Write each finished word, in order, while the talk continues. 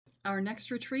Our next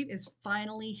retreat is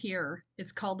finally here.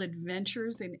 It's called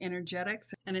Adventures in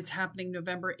Energetics, and it's happening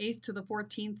November 8th to the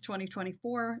 14th,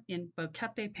 2024 in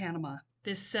Boquete, Panama.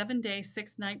 This 7-day,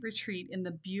 6-night retreat in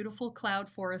the beautiful cloud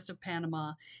forest of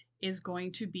Panama is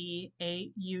going to be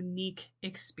a unique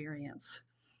experience.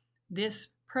 This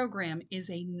program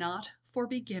is a not for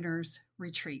beginners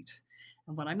retreat.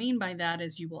 And what I mean by that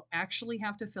is you will actually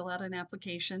have to fill out an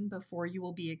application before you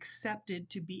will be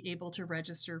accepted to be able to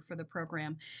register for the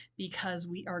program, because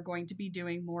we are going to be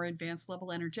doing more advanced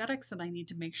level energetics, and I need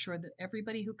to make sure that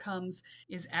everybody who comes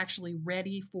is actually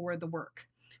ready for the work.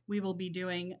 We will be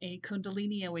doing a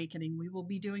Kundalini awakening. We will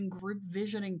be doing group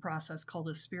visioning process called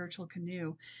a spiritual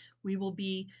canoe. We will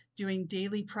be doing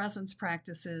daily presence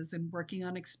practices and working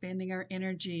on expanding our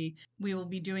energy. We will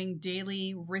be doing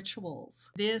daily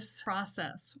rituals. This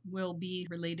process will be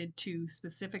related to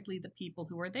specifically the people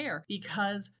who are there,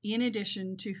 because in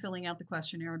addition to filling out the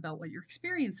questionnaire about what your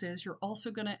experience is, you're also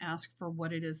going to ask for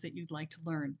what it is that you'd like to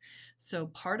learn. So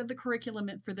part of the curriculum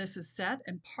for this is set,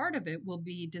 and part of it will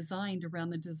be designed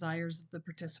around the desires of the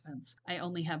participants. I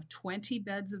only have 20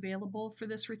 beds available for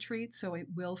this retreat, so it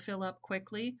will fill up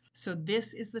quickly. So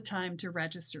this is the time to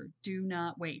register. Do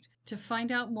not wait. To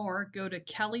find out more, go to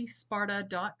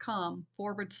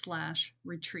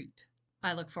kellysparta.com/retreat.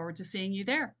 I look forward to seeing you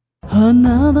there.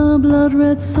 Another blood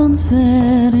red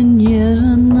sunset and yet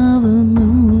another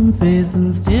moon phase,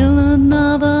 and still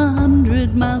another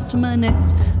 100 miles to my next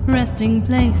resting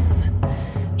place.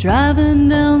 Driving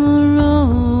down the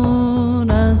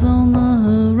road, eyes on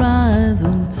the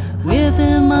horizon.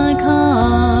 Within my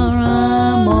car,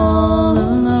 I'm all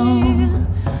alone,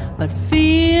 but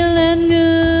feeling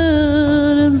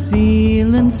good and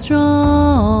feeling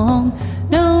strong,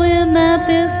 knowing that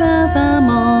this path I'm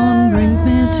on brings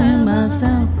me to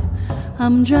myself.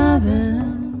 I'm driving.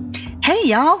 Hey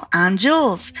y'all, I'm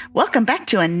Jules. Welcome back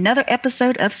to another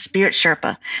episode of Spirit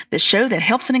Sherpa, the show that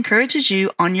helps and encourages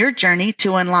you on your journey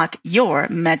to unlock your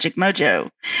magic mojo.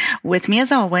 With me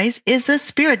as always is the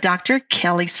spirit doctor,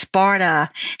 Kelly Sparta.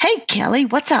 Hey Kelly,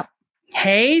 what's up?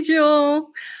 Hey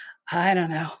Jewel. I don't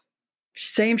know.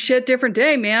 Same shit, different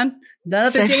day, man.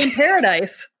 Another day in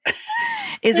paradise.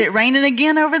 Is it raining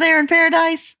again over there in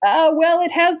paradise? Well,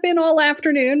 it has been all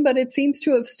afternoon, but it seems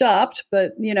to have stopped.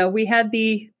 But, you know, we had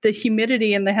the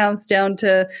humidity in the house down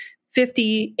to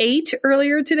 58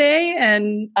 earlier today,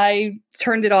 and I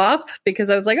turned it off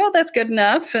because I was like, oh, that's good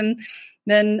enough. And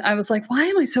then I was like, why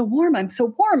am I so warm? I'm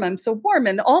so warm. I'm so warm.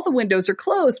 And all the windows are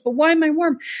closed, but why am I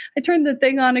warm? I turned the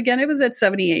thing on again. It was at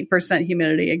 78%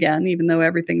 humidity again, even though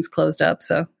everything's closed up.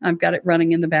 So I've got it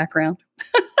running in the background.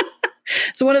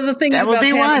 So one of the things that will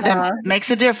be Panama, why that makes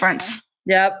a difference.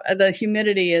 Yep, the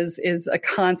humidity is a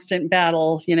constant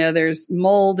battle. You know, there's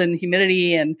mold and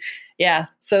humidity, and yeah,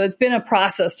 so it's been a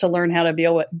process to learn how to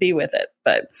be with it.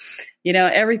 But you know,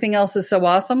 everything else is so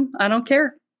awesome. I don't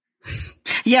care.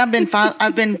 Yeah, I'm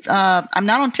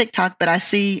not on TikTok, but I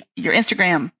see your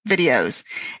Instagram videos,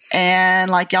 and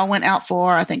like y'all went out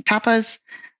for, I think, tapas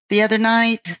the other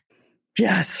night.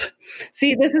 Yes.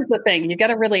 See, this is the thing. You got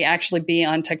to really actually be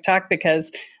on TikTok, because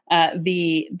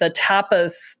the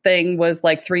tapas thing was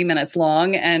like 3 minutes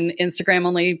long, and Instagram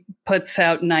only puts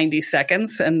out 90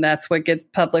 seconds, and that's what gets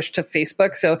published to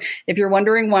Facebook. So if you're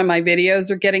wondering why my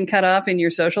videos are getting cut off in your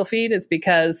social feed, it's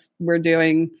because we're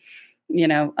doing, you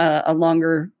know, a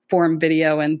longer form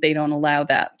video, and they don't allow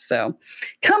that. So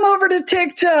come over to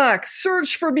TikTok,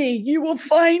 search for me. You will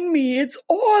find me. It's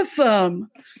awesome.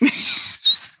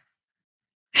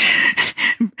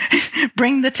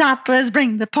 Bring the tapas,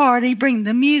 bring the party, bring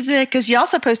the music, because you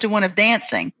also posted one of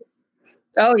dancing.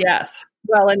 Oh, yes.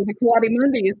 Well, and the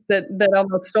Quadimundis that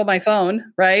almost stole my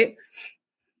phone, right?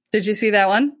 Did you see that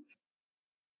one?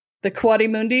 The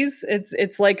Quadimundis.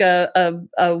 It's like a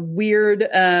weird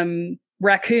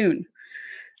raccoon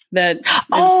that.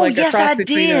 Oh, like yes, I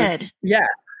did. Yeah.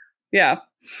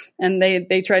 And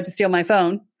they tried to steal my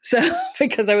phone. So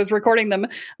because I was recording them,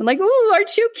 I'm like, "Ooh,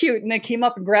 aren't you cute?" And they came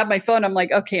up and grabbed my phone. I'm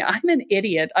like, "Okay, I'm an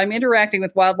idiot. I'm interacting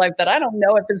with wildlife that I don't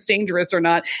know if it's dangerous or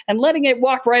not, and letting it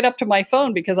walk right up to my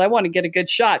phone because I want to get a good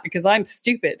shot because I'm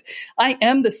stupid. I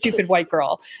am the stupid white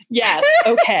girl." Yes,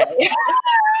 okay.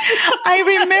 I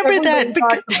remember that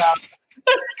because.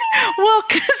 Well,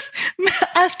 because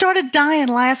I started dying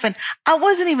laughing. I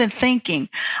wasn't even thinking.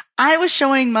 I was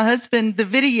showing my husband the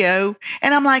video,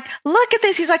 and I'm like, look at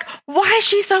this. He's like, why is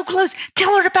she so close?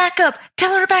 Tell her to back up.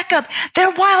 Tell her to back up.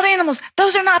 They're wild animals.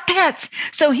 Those are not pets.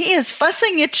 So he is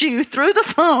fussing at you through the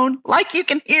phone like you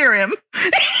can hear him.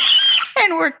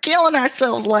 And we're killing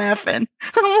ourselves laughing.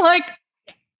 I'm like,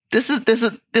 this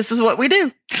is what we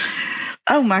do.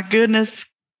 Oh, my goodness.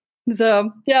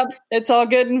 So, yeah, it's all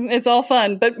good and it's all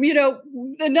fun. But,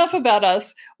 enough about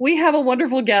us. We have a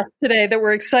wonderful guest today that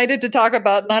we're excited to talk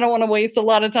about, and I don't want to waste a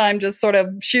lot of time just sort of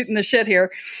shooting the shit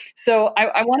here. So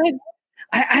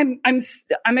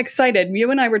I'm excited. You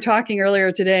and I were talking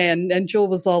earlier today, and Jewel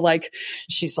was all like,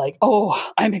 she's like,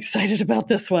 oh, I'm excited about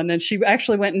this one. And she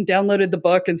actually went and downloaded the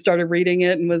book and started reading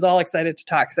it and was all excited to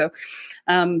talk. So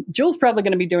Jewel's probably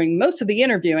going to be doing most of the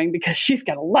interviewing because she's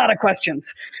got a lot of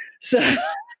questions. So,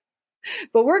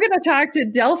 but we're going to talk to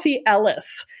Delphi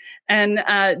Ellis. And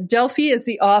Delphi is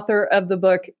the author of the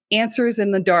book Answers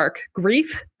in the Dark: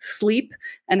 Grief, Sleep,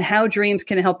 and How Dreams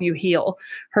Can Help You Heal.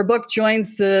 Her book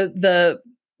joins the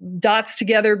dots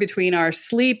together between our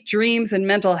sleep, dreams, and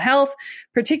mental health,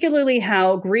 particularly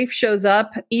how grief shows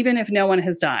up even if no one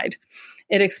has died.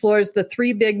 It explores the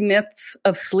 3 big myths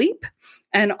of sleep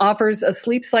and offers a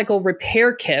sleep cycle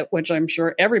repair kit, which I'm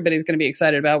sure everybody's going to be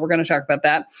excited about. We're going to talk about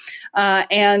that.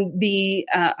 And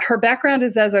her background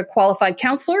is as a qualified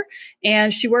counselor,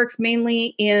 and she works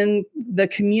mainly in the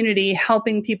community,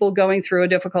 helping people going through a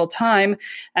difficult time,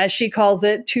 as she calls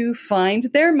it, to find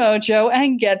their mojo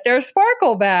and get their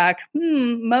sparkle back.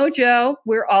 Mojo.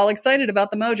 We're all excited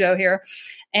about the mojo here.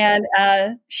 And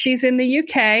she's in the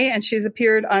UK, and she's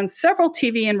appeared on several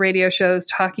TV and radio shows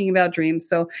talking about dreams.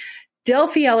 So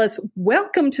Delphi Ellis,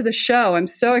 welcome to the show. I'm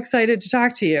so excited to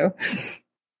talk to you.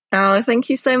 Oh, thank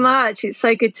you so much. It's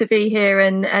so good to be here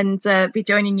and be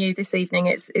joining you this evening.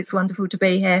 It's wonderful to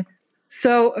be here.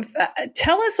 So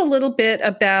tell us a little bit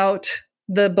about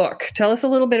the book. Tell us a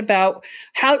little bit about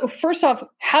first off,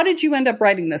 how did you end up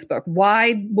writing this book?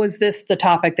 Why was this the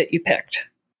topic that you picked?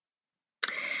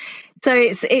 So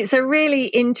it's a really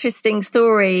interesting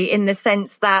story in the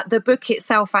sense that the book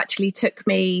itself actually took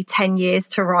me 10 years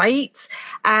to write.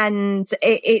 And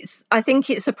I think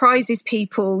it surprises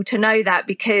people to know that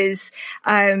because,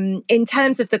 in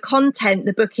terms of the content,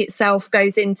 the book itself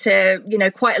goes into,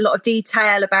 quite a lot of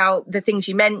detail about the things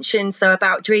you mentioned. So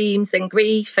about dreams and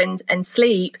grief and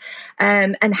sleep,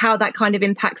 and how that kind of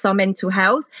impacts our mental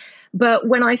health. But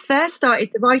when I first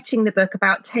started writing the book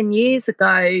about 10 years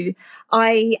ago,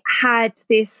 I had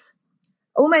this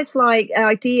almost like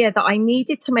idea that I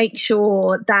needed to make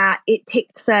sure that it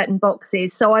ticked certain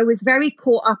boxes. So I was very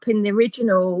caught up in the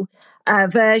original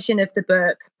version of the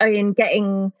book in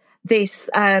getting this,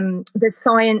 the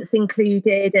science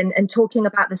included and talking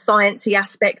about the sciencey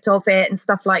aspect of it and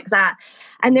stuff like that.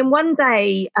 And then one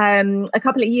day, a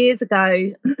couple of years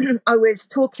ago, I was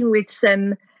talking with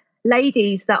some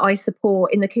ladies that I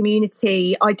support in the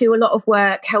community. I do a lot of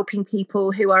work helping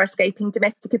people who are escaping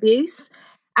domestic abuse.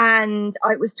 And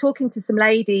I was talking to some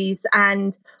ladies,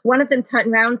 and one of them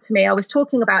turned around to me. I was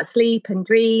talking about sleep and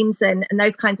dreams and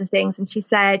those kinds of things. And she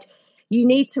said, "You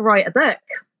need to write a book,"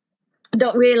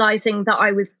 not realizing that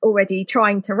I was already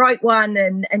trying to write one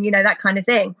and that kind of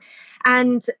thing.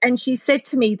 And she said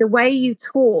to me, "The way you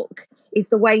talk is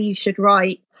the way you should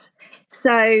write."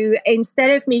 So instead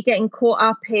of me getting caught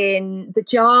up in the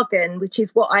jargon, which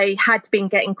is what I had been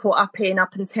getting caught up in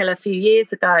up until a few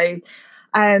years ago,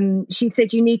 she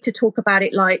said, you need to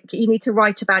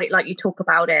write about it like you talk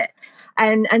about it.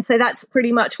 And so that's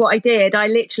pretty much what I did. I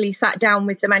literally sat down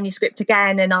with the manuscript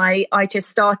again, and I just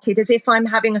started as if I'm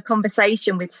having a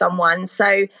conversation with someone.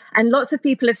 So, and lots of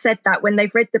people have said that when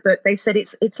they've read the book, they've said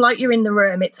it's like you're in the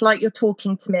room. It's like you're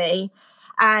talking to me.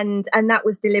 And that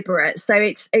was deliberate. So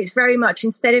it's very much,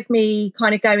 instead of me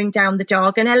kind of going down the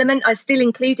jargon element, I still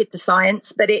included the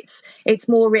science, but it's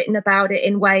more written about it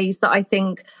in ways that I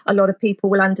think a lot of people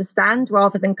will understand,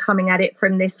 rather than coming at it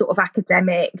from this sort of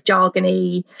academic,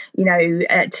 jargony,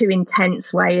 too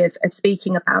intense way of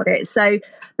speaking about it. So,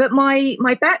 but my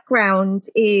background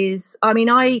is,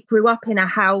 I grew up in a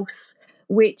house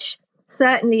which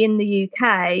certainly in the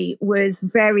UK was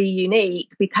very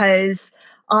unique, because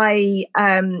I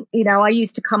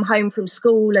used to come home from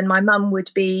school and my mum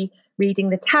would be reading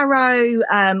the tarot.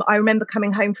 I remember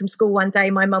coming home from school one day,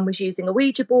 my mum was using a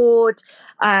Ouija board.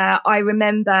 I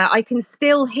remember, I can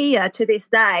still hear to this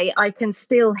day,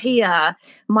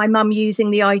 my mum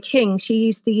using the I Ching. She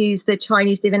used to use the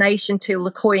Chinese divination tool,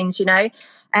 the coins,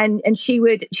 and she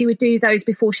would do those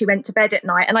before she went to bed at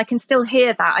night. And I can still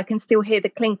hear that. I can still hear the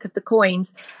clink of the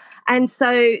coins. And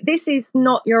so this is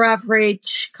not your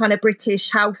average kind of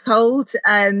British household.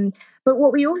 But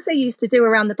what we also used to do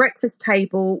around the breakfast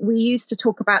table, we used to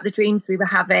talk about the dreams we were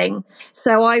having.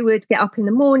 So I would get up in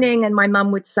the morning and my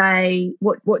mum would say,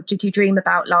 what did you dream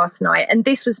about last night? And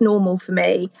this was normal for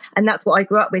me. And that's what I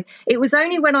grew up with. It was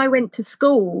only when I went to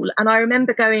school, and I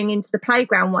remember going into the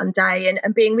playground one day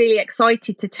and being really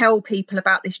excited to tell people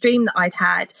about this dream that I'd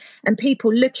had, and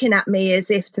people looking at me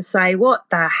as if to say, what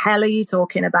the hell are you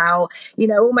talking about? You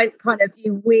know, almost kind of,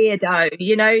 you weirdo,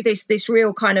 you know, this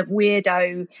real kind of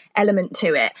weirdo element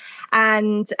to it.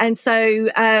 And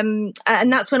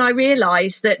that's when I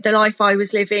realized that the life I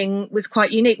was living was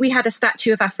quite unique. We had a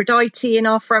statue of Aphrodite in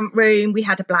our front room. We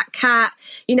had a black cat,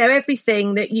 you know,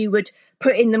 everything that you would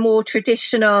put in the more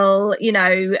traditional, you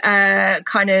know,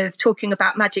 kind of talking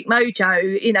about Magic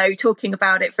Mojo, you know, talking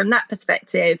about it from that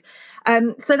perspective.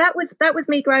 So that was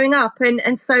me growing up.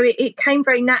 And so it came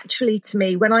very naturally to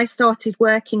me when I started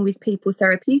working with people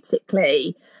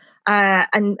therapeutically.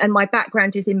 And my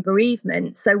background is in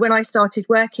bereavement. So when I started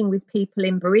working with people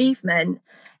in bereavement,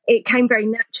 it came very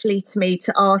naturally to me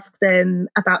to ask them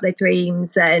about their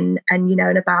dreams and you know,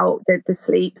 and about the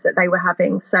sleep that they were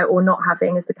having, so, or not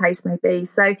having, as the case may be.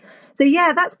 So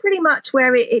yeah, that's pretty much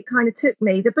where it kind of took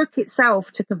me. The book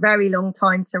itself took a very long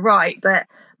time to write, but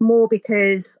more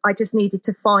because I just needed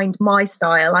to find my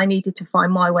style. I needed to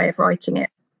find my way of writing it.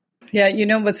 Yeah. You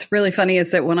know, what's really funny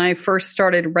is that when I first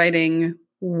started writing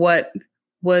what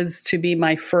was to be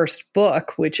my first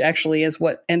book, which actually is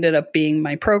what ended up being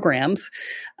my programs,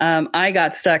 I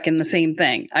got stuck in the same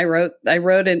thing. I wrote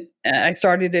it. I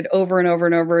started it over and over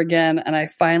and over again. And I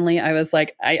was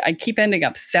like, I keep ending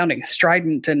up sounding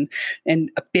strident and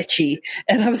bitchy.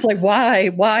 And I was like, why?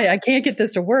 I can't get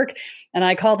this to work. And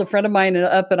I called a friend of mine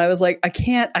up and I was like, I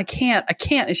can't.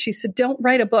 And she said, don't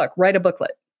write a book, write a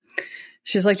booklet.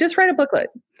 She's like, just write a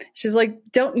booklet. She's like,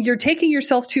 you're taking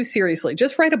yourself too seriously.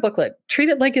 Just write a booklet. Treat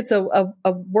it like it's a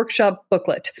workshop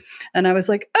booklet. And I was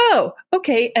like, oh,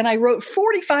 okay. And I wrote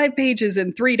 45 pages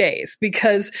in 3 days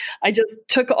because I just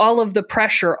took all of the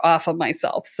pressure off of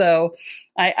myself. So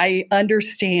I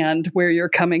understand where you're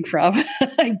coming from.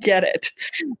 I get it.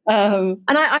 And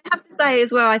I have to say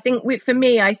as well, I think for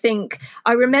me, I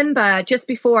remember just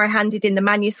before I handed in the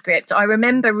manuscript, I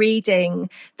remember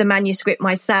reading the manuscript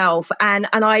myself. And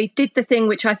I did the thing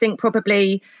which I think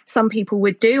probably some people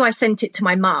would do. I sent it to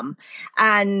my mum.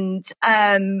 And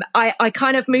I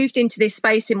kind of moved into this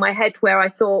space in my head where I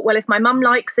thought, well, if my mum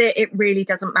likes it, it really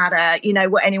doesn't matter, you know,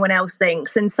 what anyone else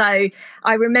thinks. And so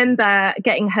I remember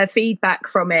getting her feedback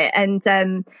from it and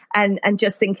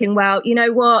just thinking, well, you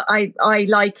know what, I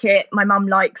like it, my mum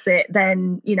likes it,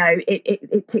 then, you know,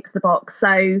 it ticks the box.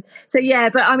 So yeah,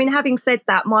 but I mean, having said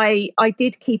that, I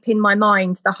did keep in my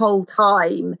mind the whole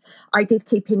time, I did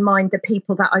keep in mind the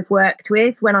people that I've worked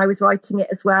with when I was writing it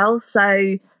as well.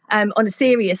 So on a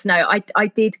serious note, I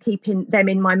did keep them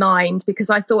in my mind because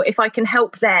I thought if I can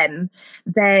help them,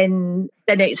 then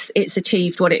it's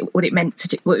achieved what it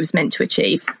was meant to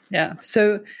achieve. Yeah.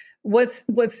 So what's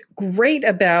great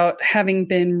about having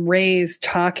been raised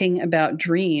talking about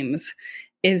dreams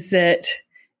is that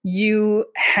you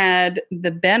had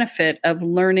the benefit of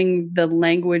learning the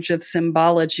language of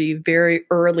symbology very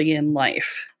early in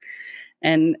life.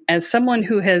 And as someone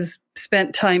who has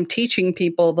spent time teaching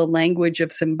people the language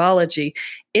of symbology,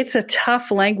 it's a tough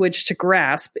language to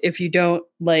grasp if you don't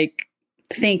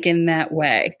think in that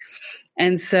way.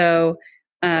 And so,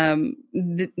 you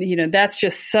know, that's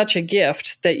just such a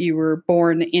gift that you were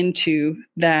born into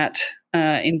that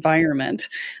environment.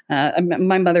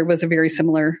 My mother was a very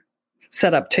similar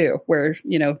setup too, where,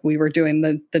 you know, we were doing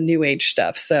the new age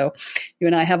stuff. So you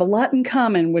and I have a lot in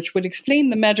common, which would explain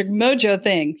the Magic Mojo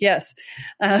thing. Yes.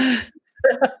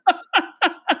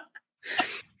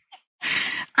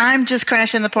 I'm just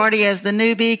crashing the party as the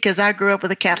newbie because I grew up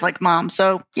with a Catholic mom.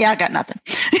 So yeah, I got nothing.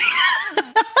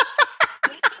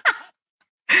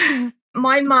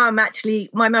 My mum actually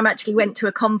went to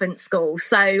a convent school.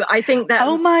 So I think that.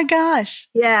 Oh my gosh.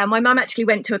 Yeah, my mum actually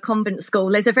went to a convent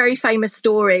school. There's a very famous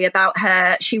story about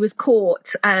her. She was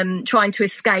caught trying to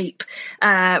escape,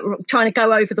 trying to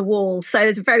go over the wall. So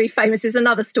there's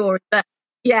another story. But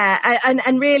yeah,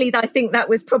 and really, I think that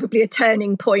was probably a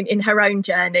turning point in her own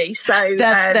journey. So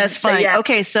that's fine. So, yeah.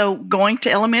 Okay, so going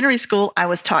to elementary school, I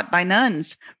was taught by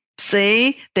nuns.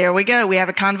 See, there we go. We have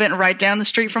a convent right down the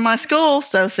street from my school.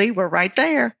 So see, we're right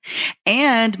there.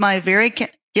 And my very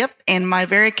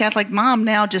Catholic mom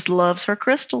now just loves her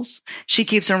crystals. She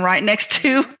keeps them right next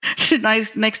to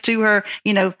her,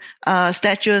 you know,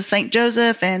 statue of Saint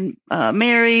Joseph and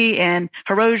Mary and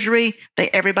her rosary.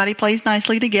 Everybody plays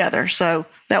nicely together. So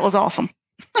that was awesome.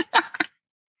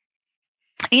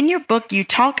 In your book, you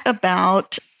talk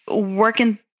about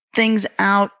working things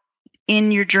out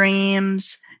in your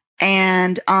dreams.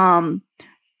 And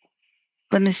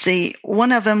let me see.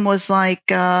 One of them was like,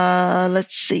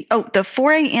 let's see. Oh, the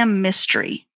 4 a.m.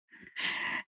 mystery.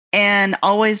 And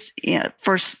always,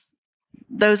 for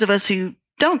those of us who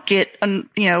don't get,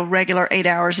 regular 8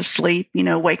 hours of sleep,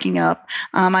 waking up.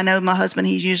 I know my husband,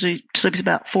 he usually sleeps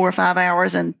about 4 or 5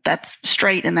 hours, and that's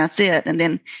straight, and that's it. And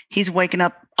then he's waking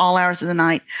up all hours of the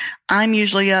night. I'm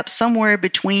usually up somewhere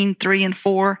between 3 and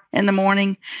 4 in the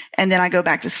morning, and then I go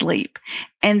back to sleep.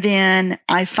 And then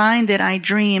I find that I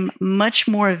dream much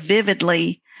more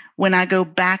vividly when I go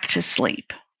back to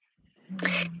sleep.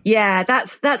 Yeah,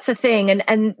 that's a thing.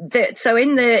 So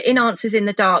in Answers in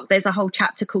the Dark, there's a whole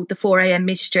chapter called The 4 a.m.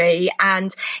 Mystery,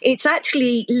 and it's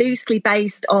actually loosely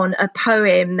based on a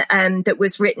poem that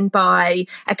was written by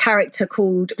a character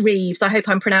called Reeves. I hope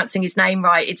I'm pronouncing his name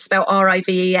right. It's spelled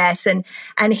Rives.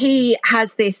 And he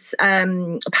has this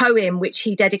poem which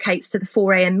he dedicates to the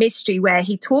 4 a.m. mystery, where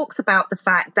he talks about the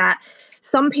fact that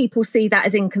some people see that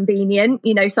as inconvenient.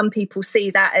 Some people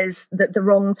see that as the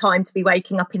wrong time to be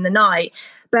waking up in the night.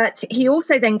 But he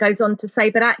also then goes on to say,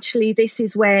 but actually this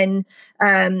is when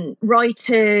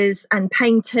writers and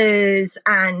painters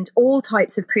and all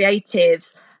types of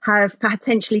creatives have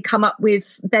potentially come up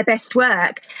with their best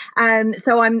work.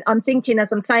 So I'm thinking,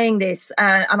 as I'm saying this,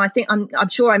 and I think I'm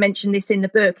sure I mentioned this in the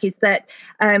book, is that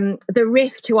the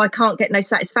riff to "I Can't Get No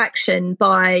Satisfaction"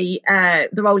 by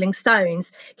the Rolling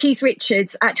Stones, Keith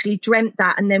Richards actually dreamt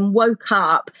that and then woke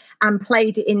up and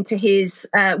played it into his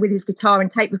with his guitar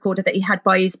and tape recorder that he had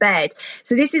by his bed.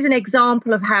 So this is an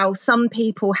example of how some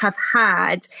people have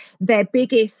had their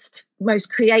biggest,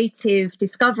 most creative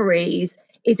discoveries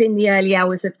is in the early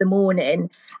hours of the morning.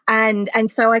 And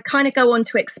so I kind of go on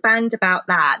to expand about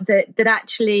that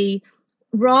actually,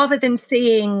 rather than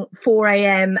seeing 4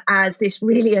 a.m. as this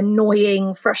really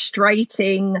annoying,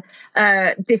 frustrating,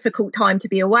 difficult time to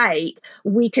be awake,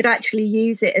 we could actually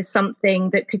use it as something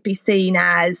that could be seen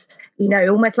as,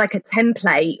 almost like a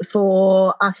template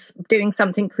for us doing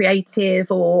something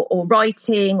creative or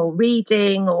writing or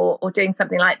reading or doing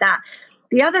something like that.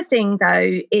 The other thing,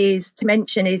 though, is to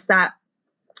mention is that,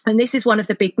 and this is one of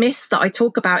the big myths that I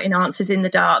talk about in Answers in the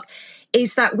Dark,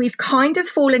 is that we've kind of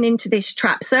fallen into this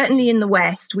trap, certainly in the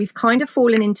West, we've kind of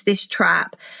fallen into this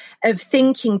trap of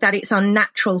thinking that it's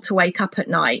unnatural to wake up at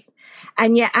night.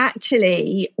 And yet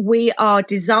actually we are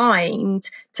designed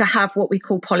to have what we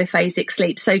call polyphasic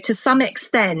sleep. So to some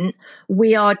extent,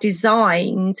 we are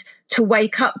designed to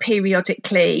wake up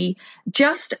periodically,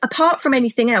 just apart from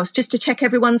anything else, just to check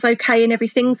everyone's okay and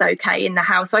everything's okay in the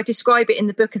house. I describe it in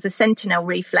the book as a sentinel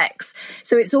reflex.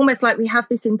 So it's almost like we have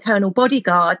this internal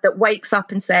bodyguard that wakes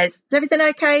up and says, is everything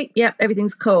okay? Yep,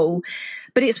 everything's cool.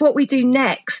 But it's what we do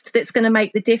next that's going to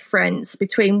make the difference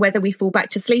between whether we fall back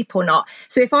to sleep or not.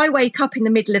 So if I wake up in the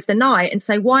middle of the night and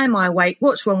say, why am I awake?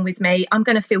 What's wrong with me? I'm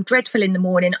going to feel dreadful in the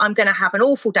morning. I'm going to have an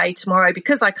awful day tomorrow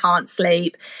because I can't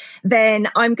sleep. Then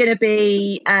I'm going to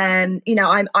be, I'm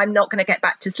not going to get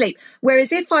back to sleep.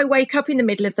 Whereas if I wake up in the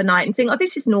middle of the night and think, oh,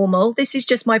 this is normal, this is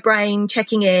just my brain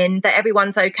checking in that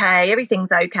everyone's okay,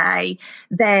 everything's okay,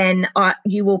 then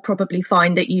you will probably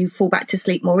find that you fall back to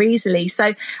sleep more easily.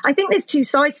 So I think there's two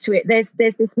sides to it. There's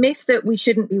this myth that we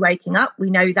shouldn't be waking up.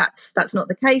 We know that's not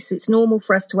the case. It's normal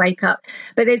for us to wake up.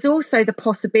 But there's also the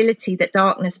possibility that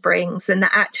darkness brings, and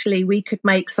that actually we could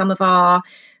make some of our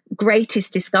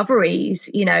greatest discoveries,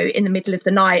 in the middle of the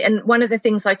night. And one of the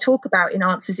things I talk about in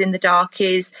Answers in the Dark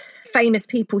is famous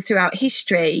people throughout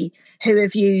history who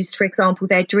have used, for example,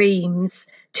 their dreams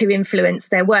to influence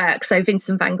their work. So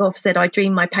Vincent van Gogh said, I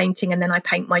dream my painting and then I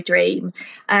paint my dream.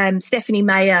 Stephanie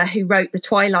Meyer, who wrote the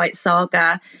Twilight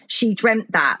Saga, she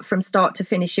dreamt that from start to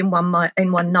finish in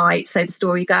one night. So the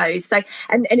story goes. So,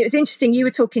 and it was interesting. You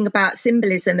were talking about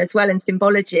symbolism as well and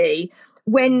symbology.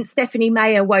 When Stephanie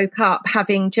Meyer woke up,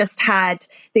 having just had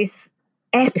this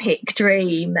epic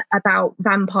dream about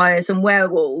vampires and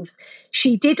werewolves,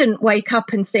 she didn't wake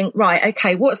up and think, right,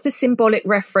 okay, what's the symbolic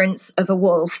reference of a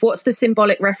wolf? What's the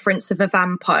symbolic reference of a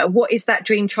vampire? What is that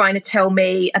dream trying to tell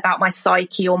me about my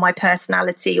psyche or my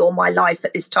personality or my life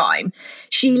at this time?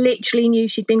 She literally knew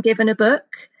she'd been given a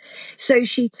book. So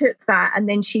she took that and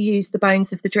then she used the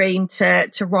bones of the dream to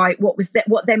write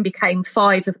what then became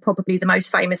 5 of probably the most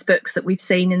famous books that we've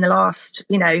seen in the last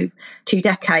 2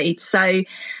 decades. So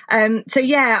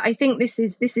yeah, I think this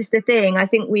is the thing. I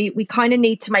think we kind of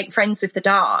need to make friends with the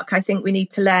dark. I think we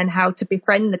need to learn how to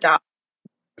befriend the dark.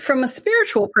 From a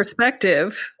spiritual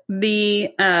perspective,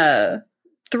 the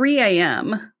 3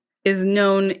 a.m. is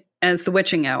known as the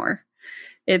witching hour.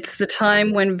 It's the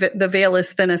time when the veil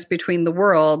is thinnest between the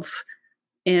worlds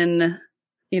in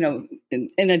in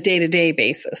a day-to-day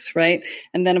basis, right?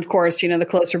 And then, of course, the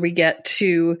closer we get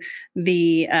to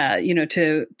the,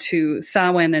 to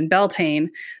Samhain and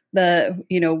Beltane,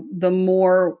 the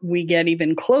more we get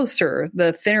even closer,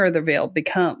 the thinner the veil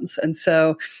becomes. And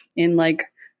so in like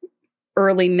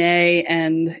early May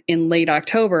and in late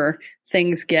October,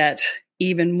 things get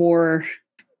even more,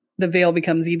 the veil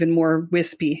becomes even more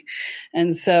wispy.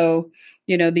 And so,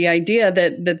 the idea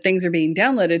that things are being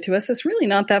downloaded to us is really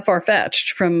not that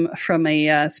far-fetched from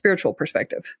a spiritual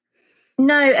perspective.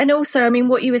 No, and also,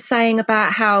 what you were saying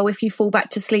about how if you fall back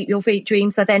to sleep, your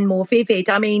dreams are then more vivid.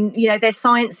 There's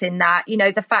science in that.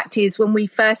 The fact is, when we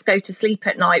first go to sleep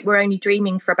at night, we're only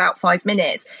dreaming for about 5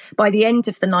 minutes. By the end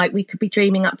of the night, we could be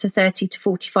dreaming up to 30 to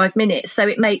 45 minutes. So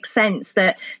it makes sense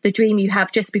that the dream you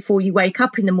have just before you wake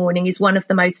up in the morning is one of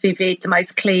the most vivid, the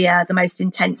most clear, the most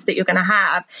intense that you're going to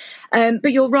have.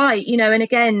 But you're right, and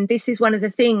again, this is one of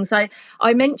the things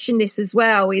I mentioned this as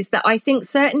well, is that I think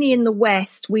certainly in the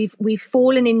West, we've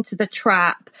fallen into the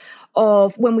trap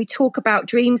of, when we talk about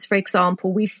dreams, for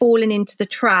example, we've fallen into the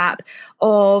trap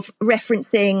of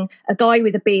referencing a guy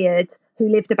with a beard who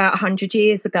lived about 100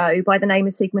 years ago by the name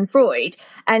of Sigmund Freud.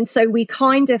 And so we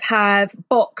kind of have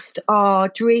boxed our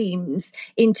dreams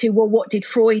into, well, what did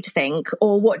Freud think?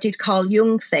 Or what did Carl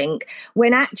Jung think?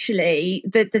 When actually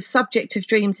the subject of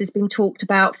dreams has been talked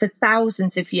about for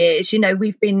thousands of years.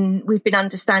 We've been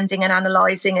understanding and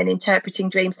analysing and interpreting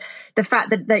dreams. The fact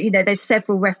that there's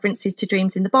several references to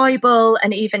dreams in the Bible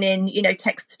and even in,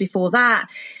 texts before that.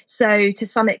 So to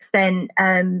some extent,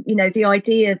 the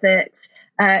idea that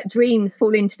dreams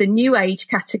fall into the new age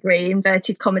category,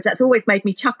 inverted commas, that's always made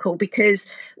me chuckle, because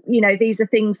these are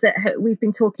things that we've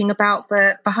been talking about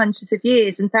for hundreds of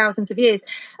years and thousands of years.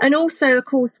 And also, of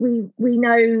course, we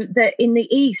know that in the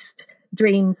East,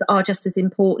 dreams are just as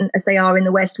important as they are in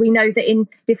the West. We know that in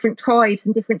different tribes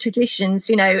and different traditions,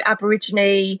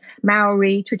 Aborigine,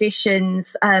 Maori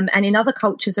traditions, and in other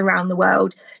cultures around the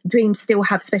world, dreams still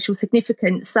have special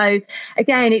significance. So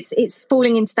again, it's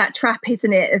falling into that trap,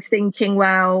 isn't it, of thinking,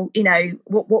 well,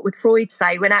 what would Freud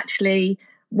say, when actually,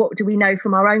 what do we know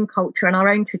from our own culture and our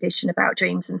own tradition about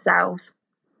dreams themselves?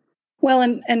 Well,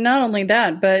 and not only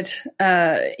that, but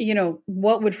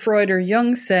what would Freud or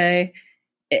Jung say?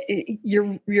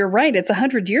 You're right. It's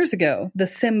 100 years ago. The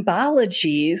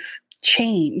symbologies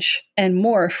change and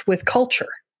morph with culture,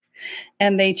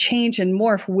 and they change and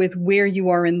morph with where you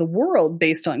are in the world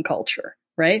based on culture,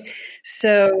 right?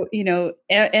 So,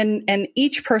 and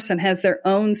each person has their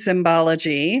own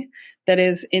symbology that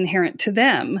is inherent to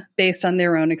them based on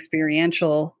their own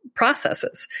experiential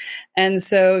processes. And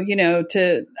so,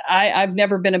 I've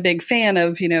never been a big fan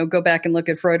of, go back and look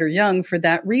at Freud or Jung for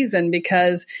that reason,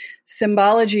 because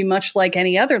symbology, much like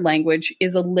any other language,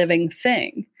 is a living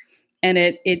thing. And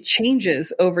it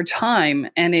changes over time,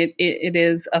 and it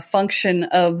is a function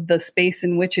of the space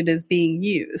in which it is being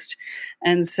used.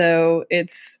 And so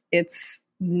it's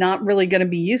not really going to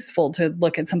be useful to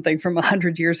look at something from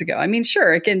 100 years ago.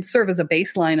 Sure, it can serve as a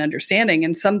baseline understanding,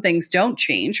 and some things don't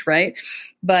change, right?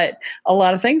 But a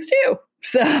lot of things do.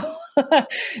 So,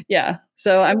 yeah.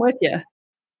 So I'm with you.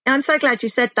 I'm so glad you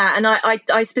said that. And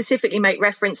I specifically make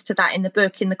reference to that in the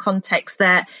book, in the context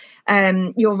that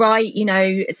you're right,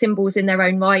 symbols in their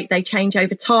own right, they change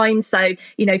over time. So,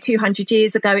 200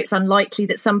 years ago, it's unlikely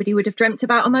that somebody would have dreamt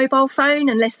about a mobile phone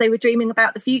unless they were dreaming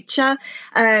about the future.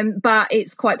 But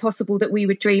it's quite possible that we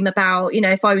would dream about,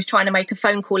 if I was trying to make a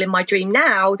phone call in my dream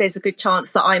now, there's a good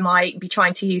chance that I might be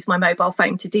trying to use my mobile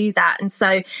phone to do that. And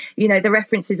so, the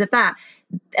references of that.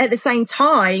 At the same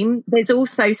time, there's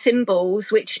also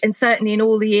symbols which, and certainly in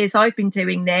all the years I've been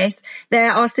doing this,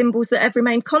 there are symbols that have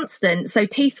remained constant. So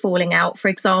teeth falling out, for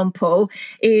example,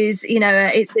 is,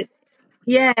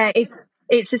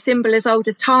 it's a symbol as old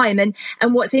as time. And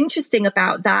what's interesting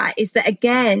about that is that,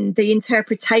 again, the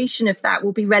interpretation of that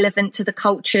will be relevant to the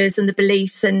cultures and the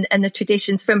beliefs and the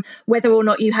traditions, from whether or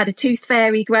not you had a tooth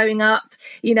fairy growing up,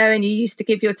 and you used to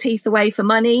give your teeth away for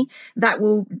money. That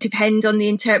will depend on the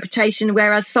interpretation.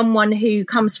 Whereas someone who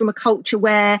comes from a culture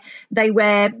where they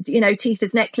wear, teeth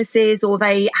as necklaces, or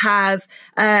they have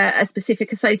a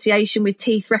specific association with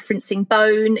teeth referencing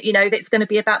bone, that's going to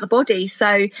be about the body.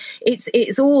 So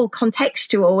it's all contextual.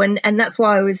 And that's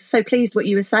why I was so pleased what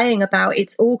you were saying about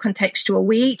it's all contextual.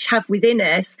 We each have within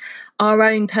us our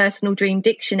own personal dream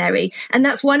dictionary. And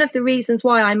that's one of the reasons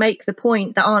why I make the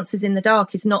point that Answers in the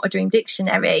Dark is not a dream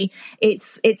dictionary.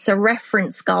 It's a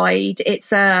reference guide.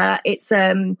 It's a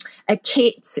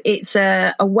kit. It's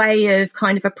a way of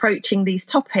kind of approaching these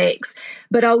topics.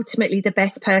 But ultimately, the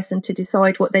best person to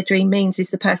decide what their dream means is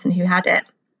the person who had it.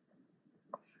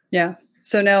 Yeah.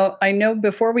 So now I know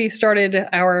before we started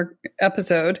our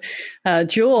episode,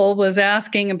 Jewel was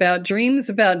asking about dreams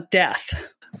about death.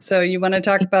 So you want to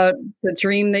talk about the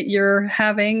dream that you're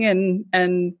having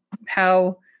and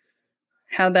how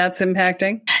that's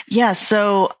impacting? Yeah.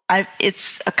 So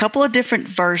it's a couple of different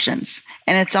versions,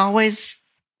 and it's always,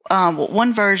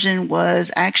 one version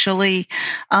was actually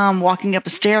walking up a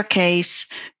staircase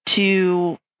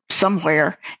to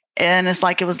somewhere, and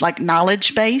it was like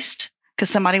knowledge based, because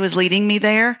somebody was leading me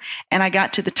there, and I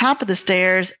got to the top of the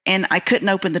stairs and I couldn't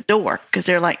open the door because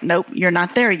they're like, nope, you're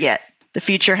not there yet. The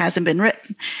future hasn't been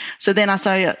written. So then I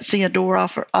see a door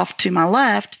off to my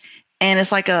left, and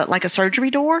it's like a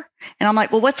surgery door. And I'm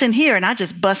like, well, what's in here? And I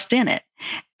just bust in it,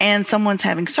 and someone's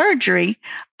having surgery,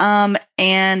 and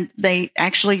they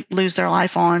actually lose their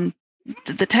life on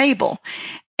the table.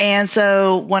 And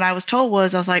so what I was told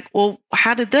was, I was like, well,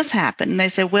 how did this happen? And they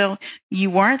said, well,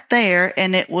 you weren't there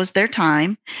and it was their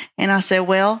time. And I said,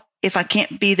 well, if I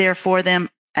can't be there for them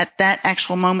at that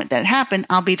actual moment that happened,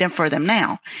 I'll be there for them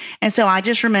now. And so I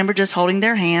just remember just holding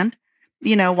their hand,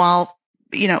 while,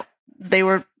 they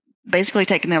were basically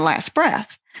taking their last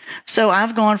breath. So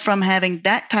I've gone from having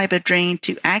that type of dream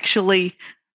to actually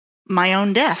my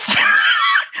own death,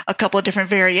 a couple of different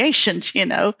variations,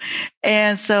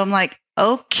 And so I'm like,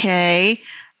 okay,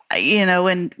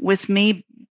 and with me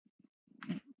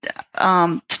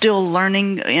still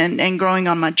learning and growing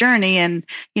on my journey, and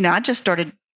I just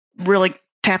started really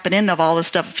tapping into all this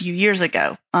stuff a few years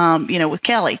ago, with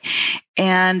Kelly,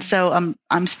 and so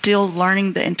I'm still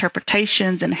learning the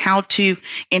interpretations and how to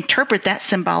interpret that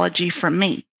symbology for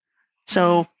me.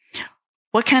 So,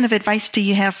 what kind of advice do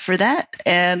you have for that,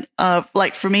 and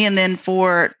like for me, and then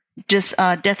for just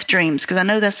death dreams, because I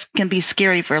know this can be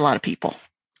scary for a lot of people.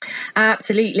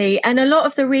 Absolutely. And a lot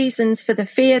of the reasons for the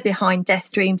fear behind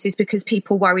death dreams is because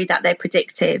people worry that they're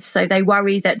predictive. So they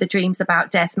worry that the dreams about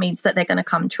death means that they're going to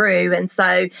come true. And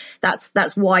so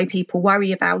that's why people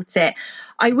worry about it.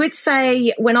 I would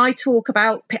say when I talk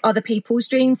about other people's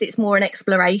dreams, it's more an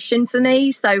exploration for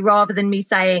me. So rather than me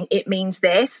saying it means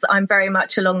this, I'm very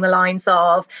much along the lines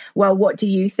of, well, what do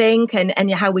you think?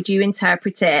 And how would you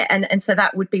interpret it? And so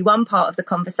that would be one part of the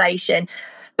conversation.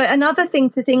 But another thing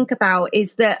to think about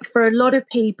is that for a lot of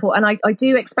people, and I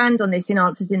do expand on this in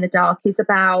Answers in the Dark, is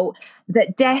about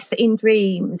that death in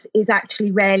dreams is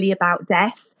actually rarely about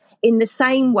death, in the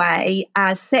same way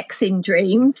as sex in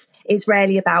dreams is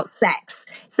rarely about sex.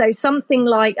 So something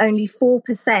like only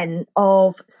 4%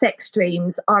 of sex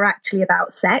dreams are actually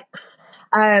about sex.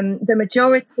 The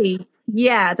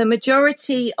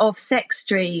majority of sex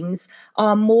dreams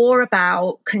are more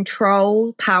about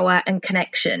control, power, and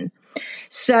connection.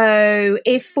 So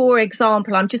if, for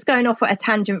example, I'm just going off at a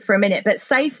tangent for a minute, but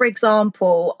say, for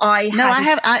example,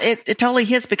 it totally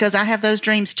hits, because I have those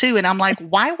dreams too. And I'm like,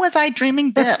 why was I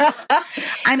dreaming this?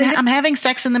 I'm having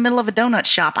sex in the middle of a donut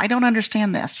shop. I don't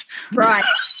understand this. Right.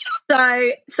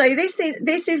 So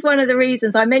this is one of the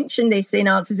reasons I mentioned this in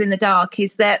Answers in the Dark,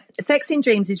 is that sex in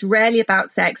dreams is rarely about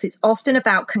sex. It's often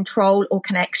about control or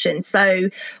connection. So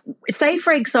say,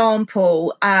 for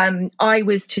example, I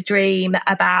was to dream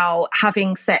about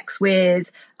having sex with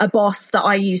a boss that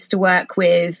I used to work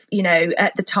with,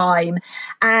 at the time.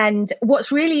 And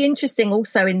what's really interesting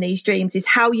also in these dreams is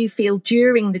how you feel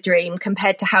during the dream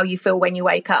compared to how you feel when you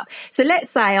wake up. So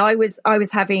let's say I was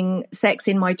having sex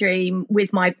in my dream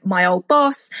with my old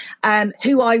boss,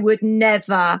 who I would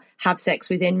never have sex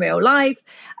with in real life.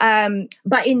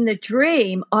 But in the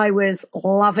dream, I was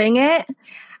loving it.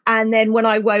 And then when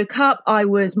I woke up, I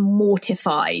was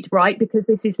mortified, right? Because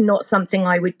this is not something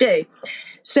I would do.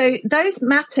 So those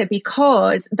matter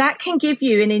because that can give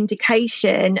you an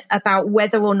indication about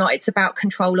whether or not it's about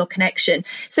control or connection.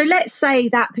 So let's say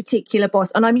that particular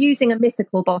boss, and I'm using a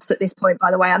mythical boss at this point,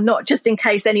 by the way, I'm not, just in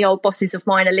case any old bosses of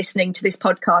mine are listening to this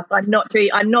podcast, I'm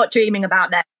not dreaming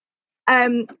about that.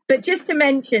 But just to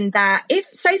mention that if,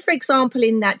 say, for example,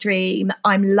 in that dream,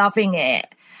 I'm loving it.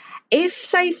 If,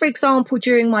 say, for example,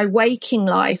 during my waking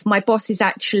life, my boss is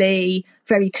actually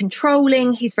very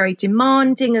controlling, he's very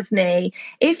demanding of me.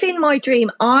 If in my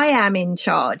dream I am in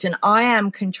charge and I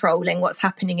am controlling what's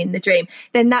happening in the dream,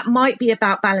 then that might be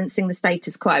about balancing the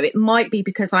status quo. It might be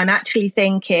because I'm actually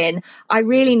thinking, I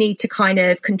really need to kind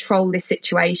of control this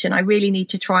situation. I really need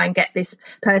to try and get this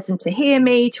person to hear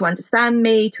me, to understand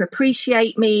me, to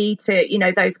appreciate me,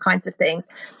 to, those kinds of things.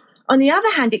 On the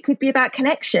other hand, it could be about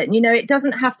connection. It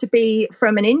doesn't have to be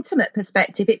from an intimate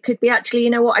perspective. It could be actually,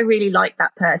 I really like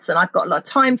that person. I've got a lot of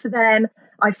time for them.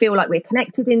 I feel like we're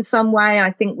connected in some way.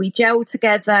 I think we gel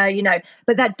together,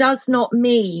 but that does not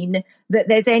mean that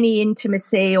there's any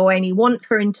intimacy or any want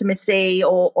for intimacy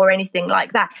or anything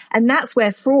like that. And that's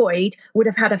where Freud would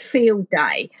have had a field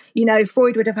day. You know,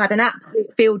 Freud would have had an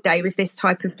absolute field day with this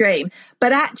type of dream.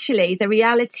 But actually, the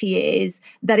reality is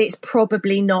that it's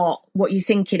probably not what you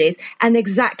think it is. And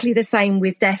exactly the same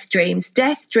with death dreams.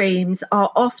 Death dreams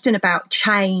are often about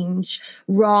change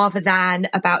rather than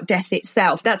about death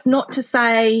itself. That's not to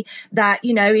say that,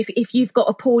 you know, if you've got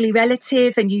a poorly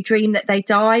relative and you dream that they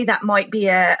die, that might be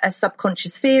a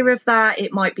subconscious fear of that.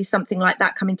 It might be something like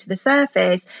that coming to the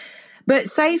surface. But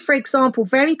say, for example,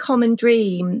 very common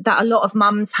dream that a lot of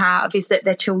mums have is that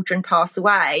their children pass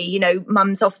away. You know,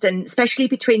 mums often, especially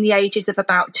between the ages of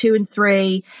about 2 and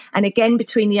 3, and again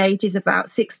between the ages of about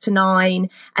 6 to 9,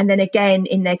 and then again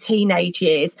in their teenage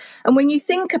years. And when you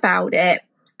think about it,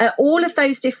 at all of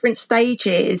those different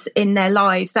stages in their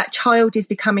lives, that child is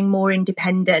becoming more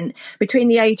independent. Between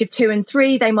the age of 2 and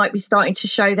 3, they might be starting to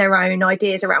show their own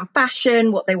ideas around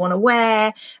fashion, what they want to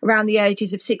wear. Around the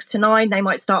ages of 6 to 9, they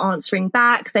might start answering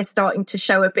back. They're starting to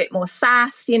show a bit more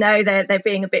sass. You know, they're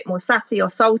being a bit more sassy or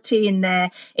salty in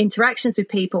their interactions with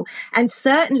people. And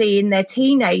certainly in their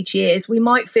teenage years, we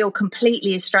might feel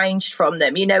completely estranged from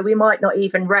them. You know, we might not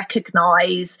even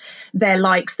recognize their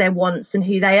likes, their wants, and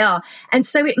who they are. And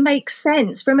so it makes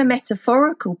sense from a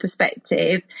metaphorical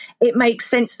perspective. It makes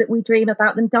sense that we dream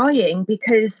about them dying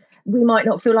because we might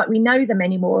not feel like we know them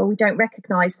anymore or we don't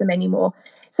recognize them anymore.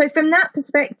 So from that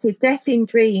perspective, death in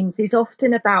dreams is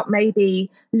often about maybe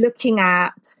looking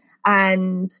at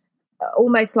and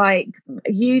almost like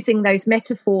using those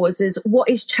metaphors as what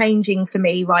is changing for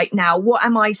me right now? What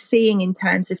am I seeing in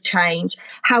terms of change?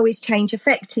 How is change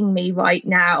affecting me right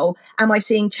now? Am I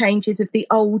seeing changes of the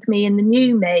old me and the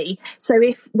new me? So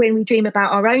if when we dream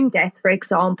about our own death, for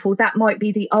example, that might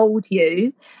be the old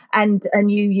you and a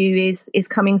new you is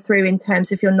coming through in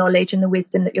terms of your knowledge and the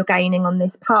wisdom that you're gaining on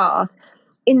this path.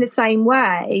 In the same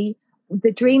way,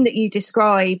 the dream that you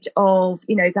described of,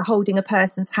 you know, the holding a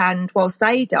person's hand whilst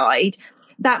they died,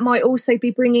 that might also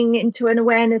be bringing into an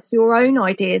awareness your own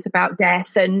ideas about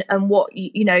death and what,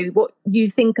 you know, what you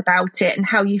think about it and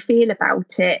how you feel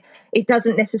about it. It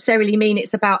doesn't necessarily mean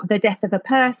it's about the death of a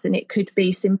person. It could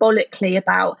be symbolically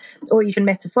about, or even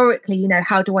metaphorically, you know,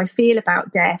 how do I feel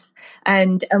about death?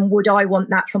 And would I want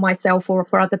that for myself or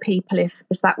for other people if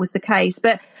that was the case?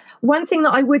 But one thing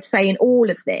that I would say in all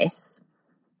of this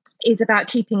is about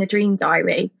keeping a dream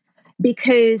diary,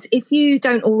 because if you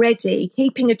don't already,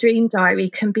 keeping a dream diary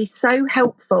can be so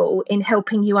helpful in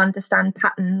helping you understand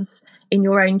patterns in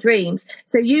your own dreams.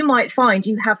 So you might find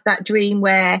you have that dream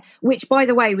which by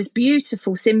the way was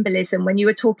beautiful symbolism when you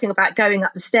were talking about going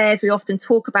up the stairs. We often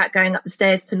talk about going up the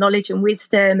stairs to knowledge and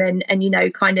wisdom and you know,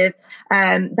 kind of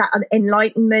that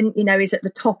enlightenment, you know, is at the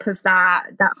top of that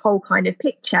whole kind of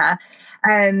picture.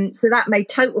 So that made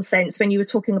total sense when you were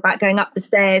talking about going up the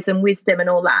stairs and wisdom and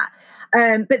all that.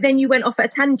 But then you went off at a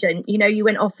tangent, you know, you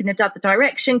went off in another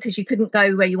direction because you couldn't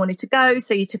go where you wanted to go.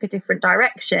 So you took a different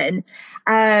direction.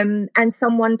 And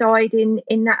someone died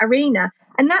in that arena.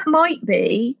 And that might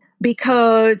be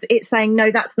because it's saying,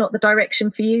 no, that's not the direction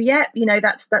for you yet. You know,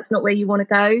 that's not where you want to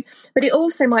go. But it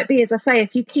also might be, as I say,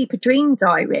 if you keep a dream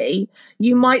diary,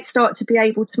 you might start to be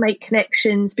able to make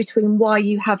connections between why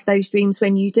you have those dreams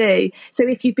when you do. So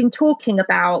if you've been talking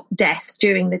about death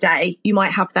during the day, you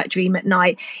might have that dream at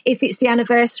night. If it's the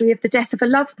anniversary of the death of a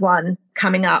loved one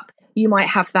coming up, you might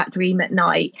have that dream at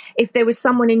night. If there was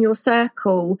someone in your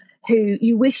circle who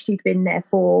you wished you'd been there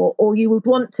for, or you would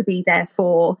want to be there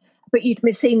for, but you'd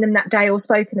seen them that day or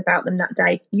spoken about them that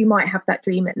day, you might have that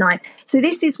dream at night. So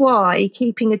this is why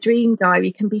keeping a dream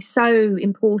diary can be so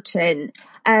important,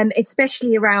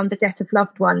 especially around the death of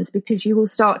loved ones, because you will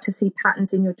start to see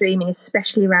patterns in your dreaming,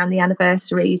 especially around the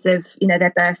anniversaries of, you know,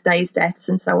 their birthdays, deaths,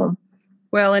 and so on.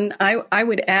 Well, and I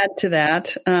would add to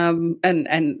that,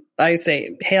 and I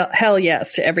say hell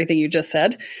yes to everything you just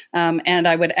said, and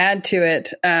I would add to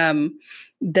it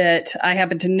that I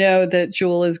happen to know that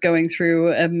Jewel is going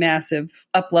through a massive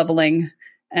up-leveling,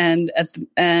 and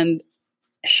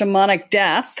shamanic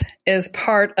death is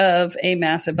part of a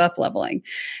massive up-leveling.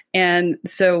 And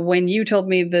so when you told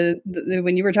me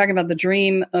when you were talking about the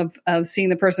dream of seeing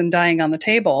the person dying on the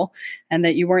table and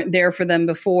that you weren't there for them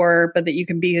before, but that you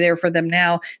can be there for them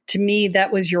now, to me,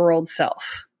 that was your old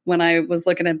self. When I was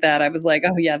looking at that, I was like,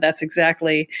 oh yeah, that's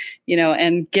exactly, you know,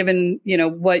 and given, you know,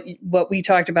 what we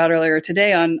talked about earlier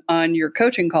today on your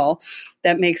coaching call,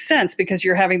 that makes sense because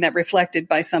you're having that reflected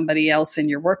by somebody else in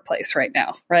your workplace right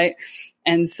now. Right.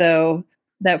 And so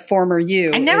that former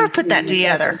you. I never put that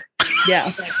together. Yeah.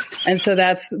 And so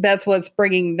that's what's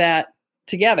bringing that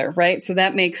together, right? So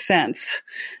that makes sense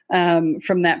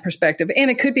from that perspective.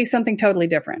 And it could be something totally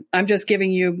different. I'm just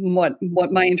giving you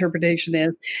what my interpretation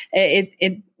is.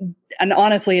 And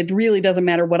honestly, it really doesn't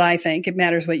matter what I think. It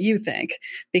matters what you think,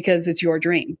 because it's your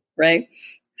dream, right?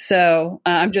 So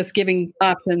I'm just giving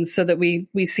options so that we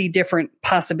see different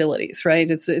possibilities, right?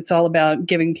 It's all about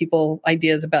giving people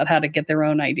ideas about how to get their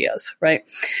own ideas, right?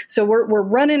 So we're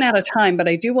running out of time, but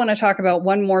I do want to talk about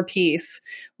one more piece,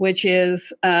 which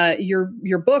is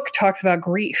your book talks about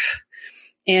grief.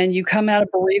 And you come out of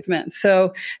bereavement.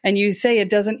 So, and you say it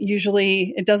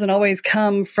doesn't always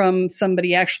come from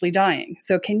somebody actually dying.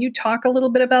 So can you talk a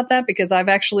little bit about that? Because I've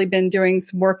actually been doing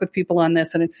some work with people on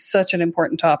this, and it's such an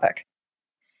important topic.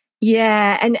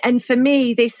 Yeah. And for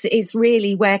me, this is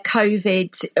really where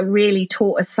COVID really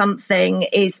taught us something,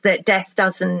 is that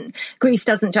grief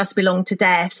doesn't just belong to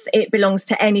death. It belongs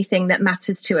to anything that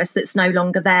matters to us that's no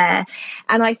longer there.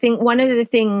 And I think one of the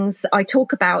things I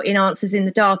talk about in Answers in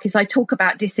the Dark is I talk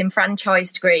about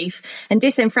disenfranchised grief. And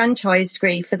disenfranchised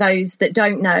grief, for those that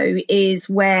don't know, is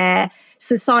where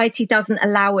society doesn't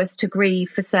allow us to grieve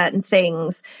for certain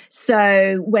things.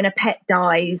 So when a pet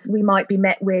dies, we might be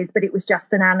met with, but it was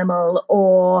just an animal.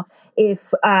 Or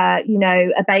if,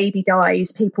 a baby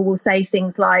dies, people will say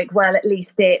things like, well, at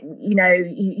least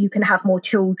you can have more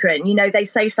children. They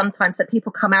say sometimes that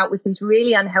people come out with these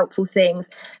really unhelpful things,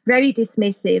 very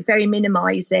dismissive, very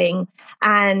minimizing.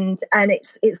 And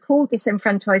it's called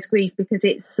disenfranchised grief because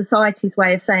it's society's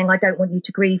way of saying, I don't want you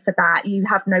to grieve for that. You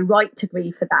have no right to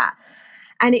grieve for that.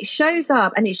 And it shows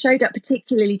up, and it showed up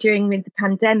particularly during the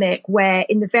pandemic, where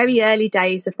in the very early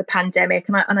days of the pandemic,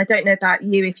 and I don't know about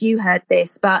you if you heard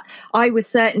this, but I was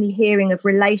certainly hearing of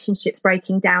relationships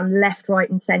breaking down left, right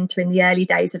and centre in the early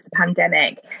days of the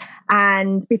pandemic.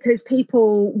 And because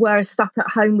people were stuck at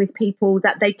home with people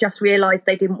that they just realised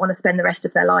they didn't want to spend the rest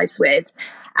of their lives with.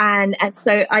 And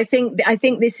so I think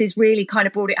this is really kind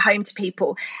of brought it home to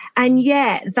people. And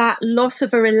yet that loss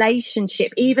of a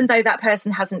relationship, even though that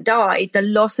person hasn't died, the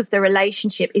loss of the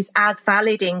relationship is as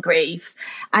valid in grief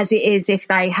as it is if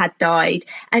they had died.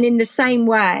 And in the same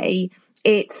way,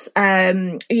 it's,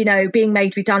 being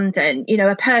made redundant.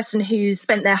 A person who's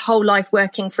spent their whole life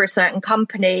working for a certain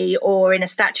company or in a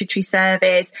statutory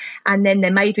service, and then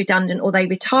they're made redundant or they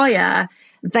retire,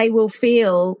 they will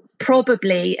feel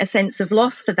probably a sense of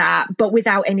loss for that, but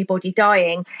without anybody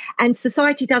dying. And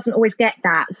society doesn't always get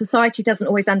that. Society doesn't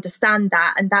always understand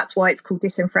that. And that's why it's called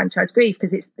disenfranchised grief,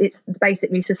 because it's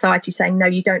basically society saying, no,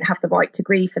 you don't have the right to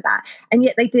grieve for that. And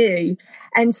yet they do.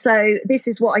 And so this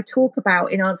is what I talk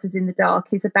about in Answers in the Dark,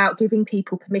 is about giving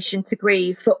people permission to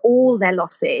grieve for all their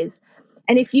losses.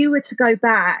 And if you were to go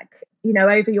back,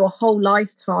 over your whole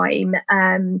lifetime,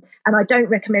 and I don't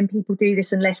recommend people do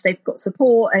this unless they've got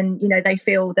support and, they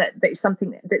feel that it's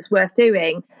something that's worth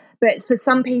doing. But for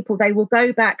some people, they will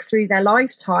go back through their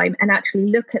lifetime and actually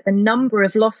look at the number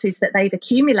of losses that they've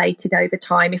accumulated over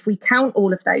time. If we count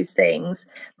all of those things,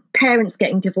 parents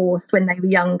getting divorced when they were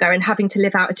younger and having to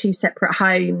live out of two separate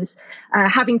homes,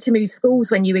 having to move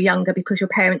schools when you were younger because your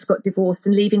parents got divorced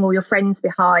and leaving all your friends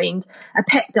behind, a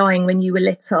pet dying when you were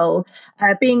little,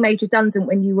 being made redundant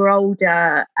when you were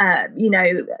older,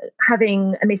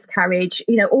 having a miscarriage,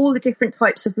 all the different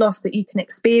types of loss that you can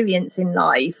experience in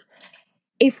life.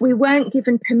 If we weren't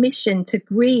given permission to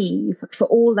grieve for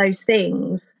all those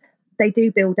things, they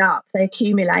do build up, they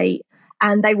accumulate.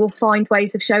 And they will find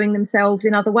ways of showing themselves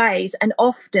in other ways. And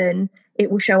often it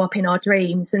will show up in our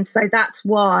dreams. And so that's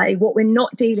why what we're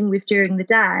not dealing with during the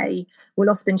day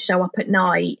will often show up at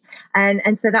night.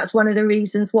 And so that's one of the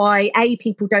reasons why,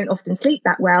 people don't often sleep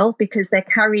that well, because they're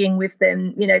carrying with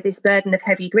them, this burden of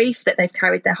heavy grief that they've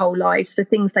carried their whole lives for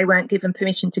things they weren't given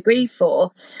permission to grieve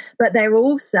for. But they're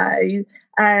also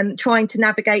trying to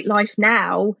navigate life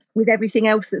now with everything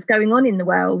else that's going on in the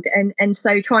world. And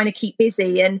so trying to keep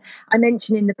busy. And I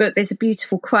mentioned in the book, there's a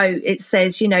beautiful quote. It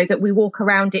says, that we walk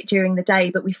around it during the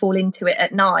day, but we fall into it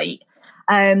at night.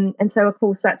 And so, of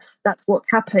course, that's what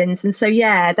happens. And so,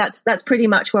 yeah, that's pretty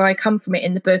much where I come from it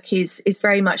in the book is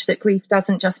very much that grief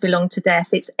doesn't just belong to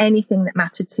death. It's anything that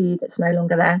mattered to you that's no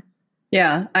longer there.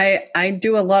 Yeah, I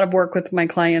do a lot of work with my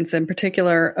clients in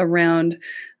particular around,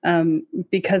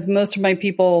 because most of my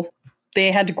people,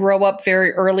 they had to grow up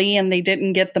very early and they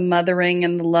didn't get the mothering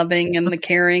and the loving and the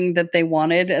caring that they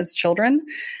wanted as children.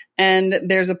 And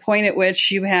there's a point at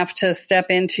which you have to step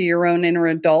into your own inner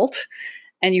adult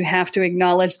and you have to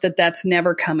acknowledge that that's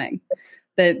never coming,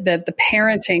 that the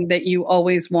parenting that you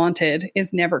always wanted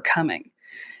is never coming.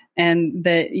 And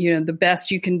that, the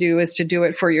best you can do is to do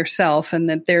it for yourself, and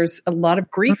that there's a lot of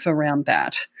grief around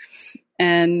that.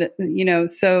 And,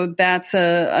 so that's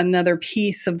another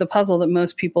piece of the puzzle that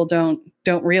most people don't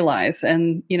realize.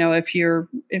 And, if you're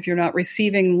not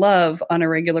receiving love on a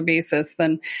regular basis,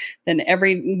 then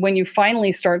when you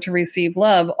finally start to receive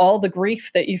love, all the grief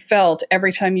that you felt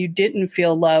every time you didn't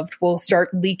feel loved will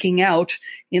start leaking out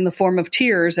in the form of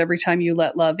tears every time you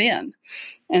let love in.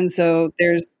 And so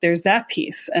there's that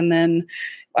piece. And then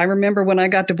I remember when I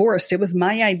got divorced, it was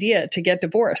my idea to get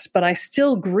divorced, but I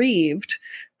still grieved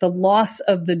the loss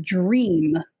of the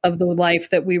dream of the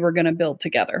life that we were going to build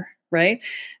together. Right.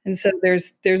 And so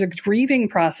there's a grieving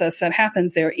process that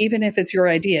happens there, even if it's your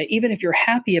idea, even if you're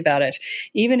happy about it,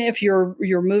 even if you're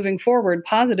moving forward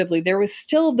positively, there was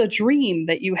still the dream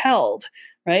that you held.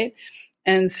 Right.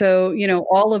 And so,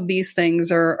 all of these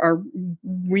things are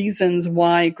reasons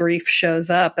why grief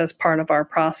shows up as part of our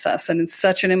process. And it's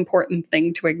such an important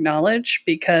thing to acknowledge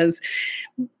because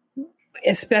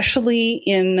especially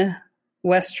in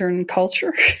Western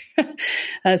culture,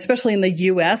 especially in the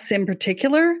US in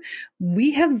particular,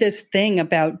 we have this thing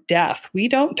about death. We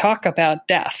don't talk about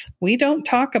death. We don't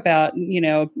talk about,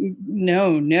 no.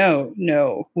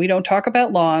 We don't talk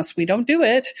about loss. We don't do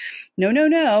it.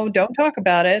 No. Don't talk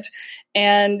about it.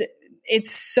 And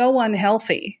it's so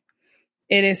unhealthy.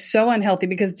 It is so unhealthy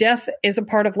because death is a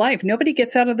part of life. Nobody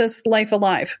gets out of this life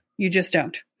alive. You just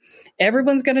don't.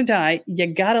 Everyone's going to die. You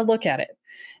got to look at it.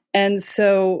 And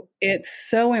so it's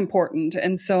so important.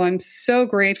 And so I'm so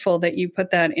grateful that you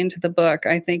put that into the book.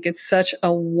 I think it's such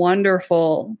a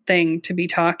wonderful thing to be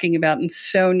talking about and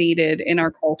so needed in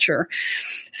our culture.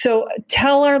 So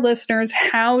tell our listeners,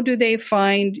 how do they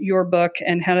find your book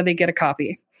and how do they get a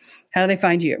copy? How do they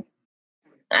find you?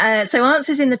 So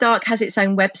Answers in the Dark has its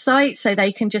own website, so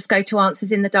they can just go to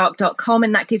answersinthedark.com,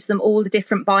 and that gives them all the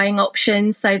different buying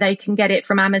options. So they can get it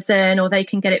from Amazon or they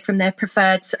can get it from their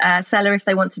preferred seller if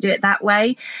they want to do it that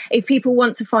way. If people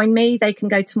want to find me, they can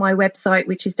go to my website,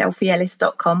 which is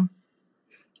delphiellis.com.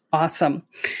 Awesome.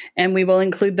 And we will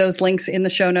include those links in the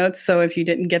show notes. So if you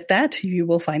didn't get that, you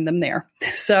will find them there.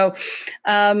 So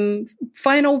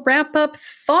final wrap up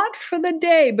thought for the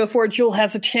day before Jewel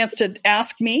has a chance to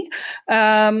ask me.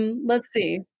 Let's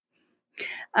see.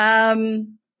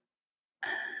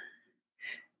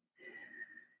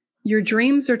 Your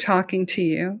dreams are talking to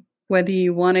you, whether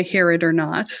you want to hear it or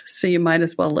not. So you might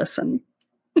as well listen.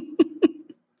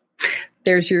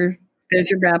 There's your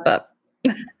wrap up.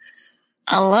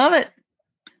 I love it.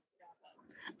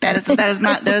 That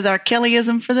is our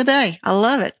Kellyism for the day. I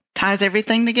love it. Ties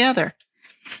everything together.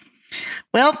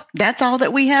 Well, that's all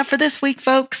that we have for this week,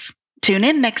 folks. Tune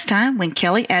in next time when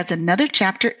Kelly adds another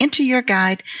chapter into your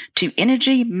guide to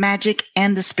energy, magic,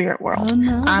 and the spirit world.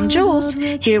 I'm Jules,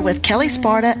 here with Kelly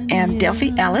Sparta and Delphi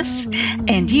Ellis,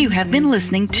 and you have been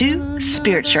listening to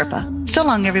Spirit Sherpa. So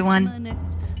long, everyone.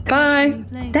 Bye.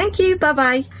 Thank you.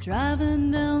 Bye-bye.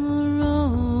 Driving down the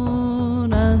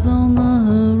road, eyes on the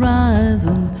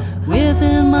horizon.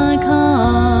 Within my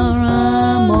car,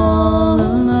 I'm all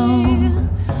alone,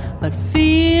 but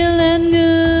feeling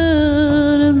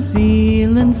good and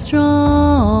feeling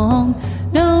strong,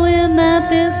 knowing that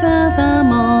this path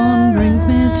I'm on brings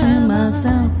me to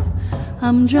myself.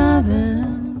 I'm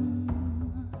driving,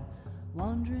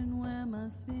 wondering where my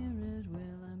spirit will.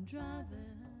 I'm driving.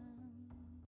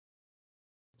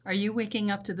 Are you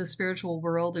waking up to the spiritual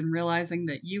world and realizing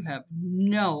that you have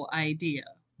no idea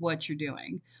what you're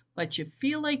doing, but you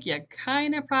feel like you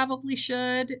kind of probably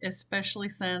should, especially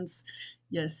since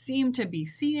you seem to be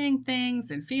seeing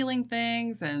things and feeling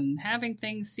things and having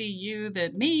things see you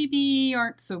that maybe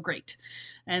aren't so great,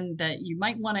 and that you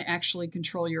might want to actually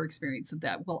control your experience of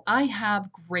that? Well, I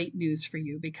have great news for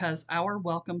you, because our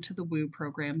Welcome to the Woo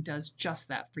program does just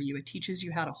that for you. It teaches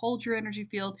you how to hold your energy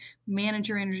field, manage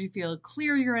your energy field,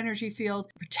 clear your energy field,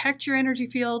 protect your energy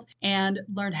field, and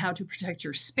learn how to protect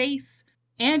your space.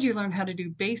 And you learn how to do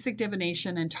basic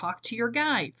divination and talk to your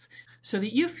guides, so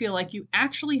that you feel like you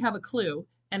actually have a clue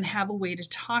and have a way to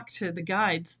talk to the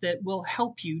guides that will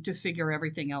help you to figure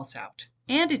everything else out.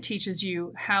 And it teaches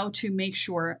you how to make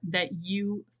sure that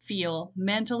you feel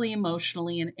mentally,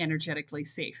 emotionally, and energetically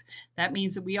safe. That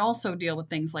means that we also deal with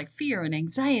things like fear and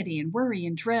anxiety and worry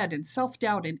and dread and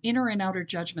self-doubt and inner and outer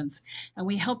judgments. And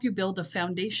we help you build a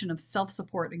foundation of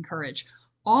self-support and courage.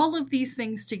 All of these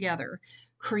things together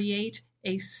create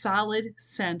a solid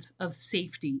sense of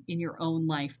safety in your own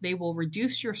life. They will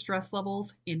reduce your stress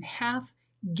levels in half,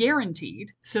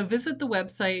 guaranteed. So visit the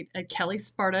website at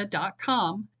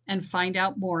kellysparta.com and find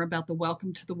out more about the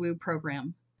Welcome to the Woo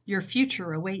program. Your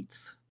future awaits.